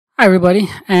Hi everybody,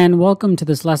 and welcome to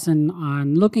this lesson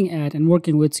on looking at and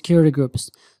working with security groups.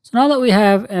 So now that we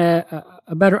have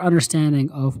a better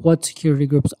understanding of what security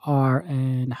groups are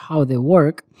and how they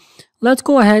work, let's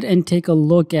go ahead and take a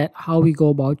look at how we go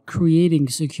about creating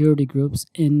security groups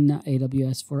in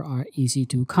AWS for our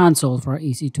EC2 console, for our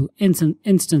EC2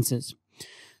 instances.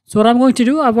 So what I'm going to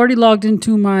do, I've already logged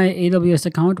into my AWS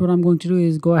account. What I'm going to do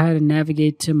is go ahead and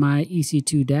navigate to my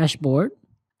EC2 dashboard.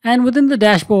 And within the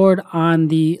dashboard on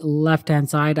the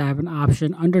left-hand side, I have an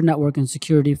option under Network and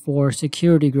Security for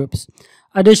security groups.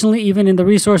 Additionally, even in the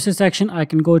resources section, I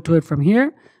can go to it from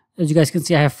here. As you guys can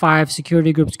see, I have 5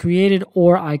 security groups created,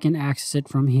 or I can access it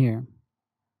from here.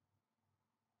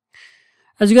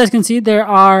 As you guys can see, there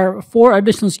are 4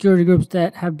 additional security groups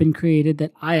that have been created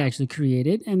that I actually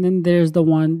created. And then there's the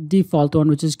default one,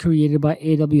 which is created by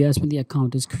AWS when the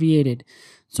account is created.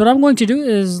 So what I'm going to do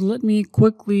is let me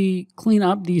quickly clean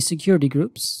up these security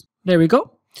groups. There we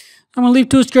go. I'm going to leave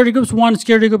 2 security groups. One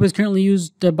security group is currently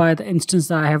used by the instance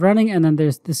that I have running, and then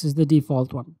this is the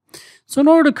default one. So in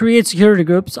order to create security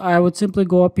groups, I would simply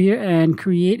go up here and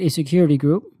create a security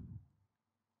group.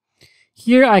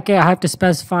 Here I have to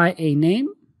specify a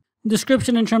name,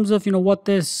 description in terms of what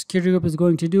this security group is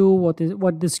going to do,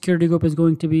 what this security group is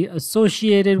going to be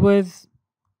associated with,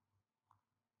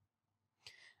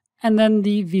 and then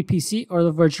the VPC, or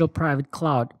the virtual private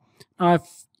cloud. Now,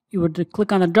 if you were to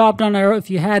click on the drop down arrow,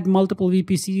 if you had multiple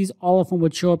VPCs, all of them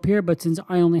would show up here. But since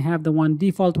I only have the one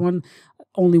default one,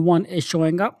 only one is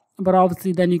showing up. But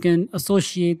obviously, then you can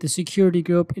associate the security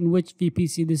group in which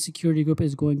VPC the security group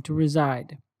is going to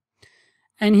reside.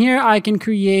 And here I can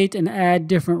create and add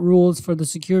different rules for the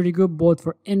security group, both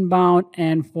for inbound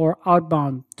and for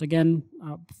outbound. So again,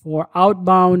 for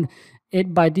outbound,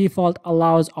 it by default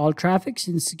allows all traffic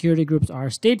since security groups are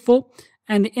stateful,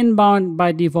 and the inbound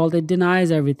by default, it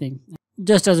denies everything.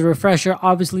 Just as a refresher,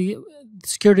 obviously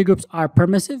security groups are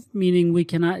permissive, meaning we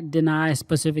cannot deny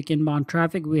specific inbound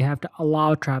traffic. We have to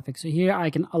allow traffic. So here I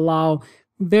can allow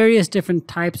various different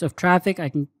types of traffic. I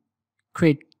can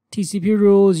create TCP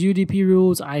rules, UDP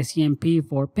rules, ICMP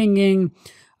for pinging,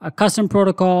 custom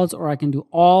protocols, or I can do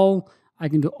all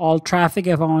traffic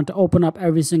if I want to open up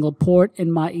every single port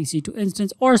in my EC2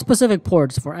 instance, or specific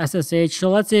ports for SSH. So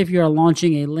let's say if you're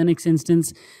launching a Linux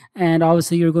instance and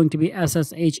obviously you're going to be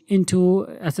SSH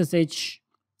into SSH,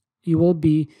 you will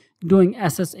be doing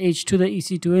SSH to the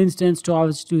EC2 instance to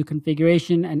obviously do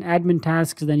configuration and admin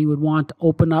tasks. Then you would want to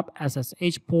open up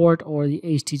SSH port or the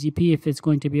HTTP if it's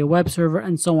going to be a web server,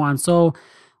 and so on. So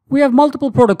we have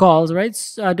multiple protocols, right?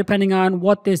 Depending on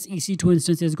what this EC2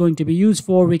 instance is going to be used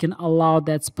for, we can allow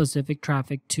that specific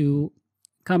traffic to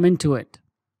come into it.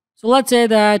 So let's say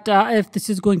that if this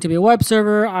is going to be a web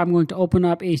server, I'm going to open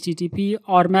up HTTP.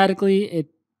 Automatically, it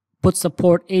puts the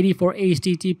port 80 for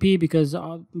HTTP because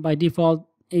by default,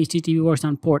 HTTP works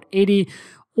on port 80.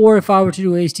 Or if I were to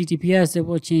do HTTPS, it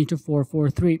will change to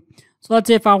 443. So let's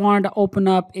say if I wanted to open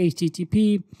up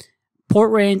HTTP,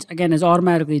 port range, again, is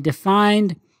automatically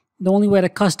defined. The only way to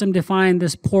custom define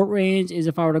this port range is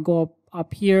if I were to go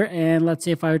up here, and let's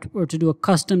say if I were to do a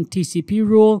custom TCP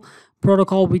rule,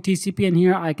 protocol with TCP, and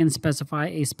here I can specify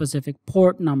a specific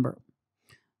port number.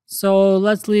 So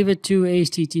let's leave it to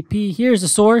HTTP. Here's the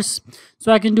source.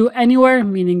 So I can do anywhere,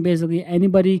 meaning basically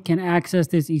anybody can access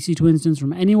this EC2 instance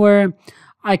from anywhere.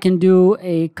 I can do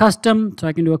a custom, so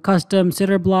I can do a custom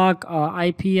sitter block,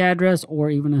 IP address, or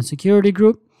even a security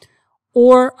group.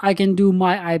 Or I can do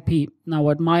my IP. Now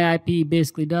what my IP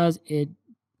basically does, it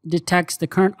detects the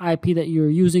current IP that you're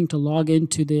using to log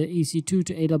into the EC2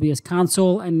 to AWS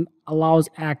console and allows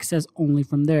access only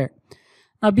from there.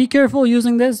 Now be careful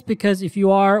using this, because if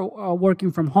you are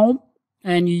working from home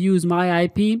and you use my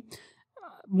IP,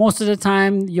 most of the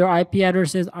time your IP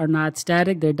addresses are not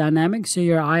static, they're dynamic. So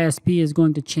your ISP is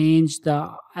going to change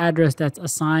the address that's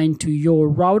assigned to your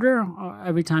router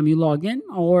every time you log in,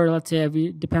 or let's say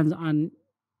depends on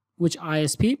which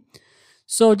ISP.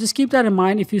 So just keep that in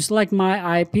mind. If you select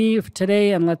my IP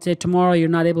today and let's say tomorrow you're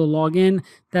not able to log in,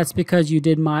 that's because you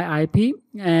did my IP,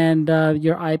 and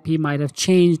your IP might have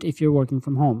changed if you're working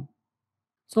from home.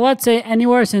 So let's say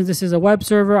anywhere, since this is a web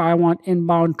server, I want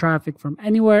inbound traffic from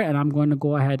anywhere, and I'm going to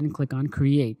go ahead and click on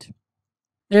create.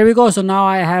 There we go. So now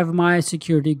I have my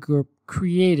security group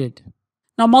created.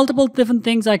 Now multiple different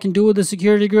things I can do with the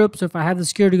security group. So if I have the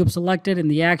security group selected in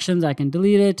the actions, I can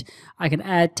delete it. I can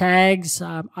add tags.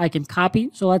 I can copy.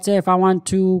 So let's say if I want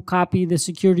to copy the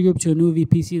security group to a new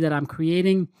VPC that I'm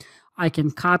creating, I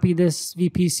can copy this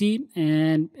VPC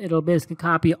and it'll basically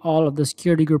copy all of the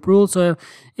security group rules. So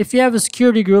if you have a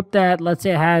security group that, let's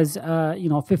say, has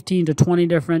 15 to 20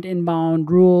 different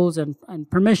inbound rules and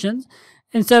permissions,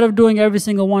 Instead of doing every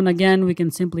single one again, we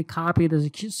can simply copy the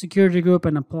security group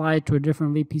and apply it to a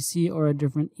different VPC or a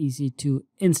different EC2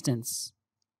 instance.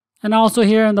 And also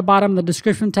here in the bottom, the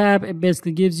description tab, it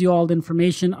basically gives you all the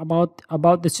information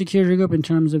about the security group in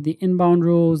terms of the inbound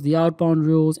rules, the outbound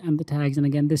rules, and the tags. And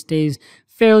again, this stays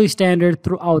fairly standard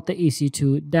throughout the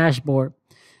EC2 dashboard.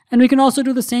 And we can also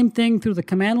do the same thing through the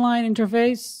command line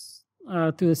interface,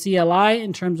 through the CLI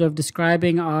in terms of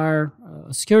describing our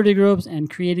security groups and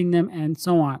creating them and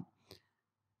so on.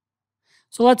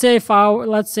 So let's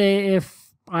say if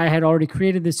I had already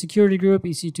created the security group,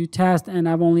 EC2 test, and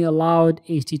I've only allowed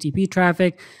HTTP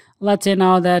traffic. Let's say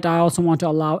now that I also want to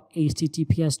allow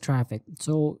HTTPS traffic.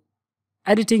 So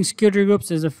editing security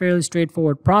groups is a fairly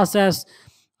straightforward process.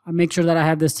 I make sure that I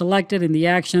have this selected in the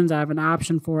actions. I have an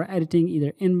option for editing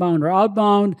either inbound or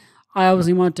outbound. I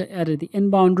obviously want to edit the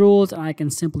inbound rules, and I can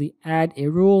simply add a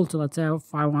rule. So let's say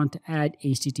if I want to add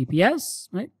HTTPS,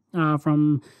 right,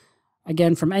 from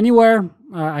anywhere,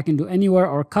 I can do anywhere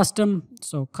or custom.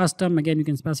 So custom, again, you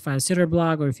can specify a sitter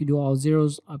block, or if you do all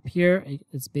zeros up here,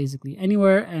 it's basically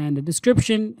anywhere, and a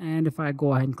description. And if I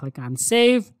go ahead and click on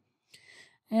save,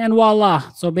 and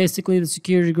voila. So basically the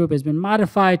security group has been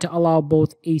modified to allow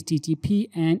both HTTP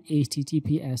and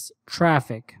HTTPS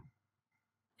traffic.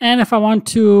 And if I want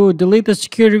to delete the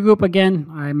security group, again,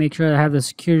 I make sure I have the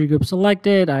security group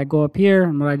selected. I go up here,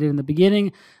 and what I did in the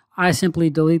beginning, I simply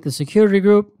delete the security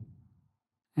group.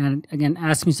 And again,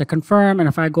 asks me to confirm, and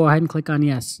if I go ahead and click on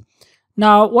yes.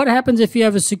 Now, what happens if you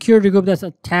have a security group that's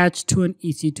attached to an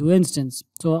EC2 instance?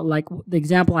 So like the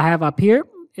example I have up here,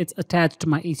 it's attached to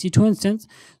my EC2 instance.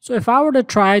 So if I were to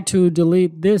try to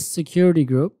delete this security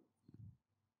group,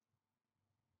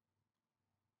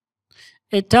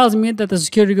 it tells me that the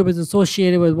security group is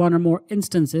associated with one or more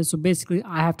instances. So basically,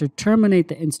 I have to terminate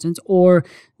the instance or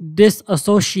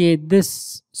disassociate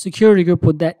this security group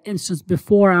with that instance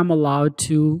before I'm allowed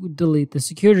to delete the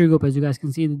security group. As you guys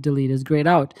can see, the delete is grayed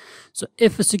out. So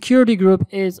if a security group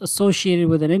is associated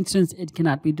with an instance, it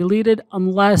cannot be deleted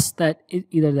unless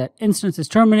either that instance is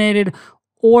terminated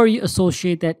or you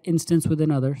associate that instance with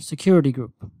another security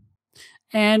group.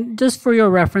 And just for your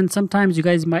reference, sometimes you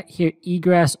guys might hear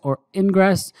egress or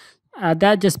ingress.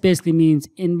 That just basically means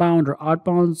inbound or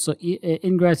outbound. So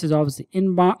ingress is obviously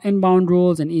inbound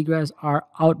rules, and egress are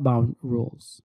outbound rules.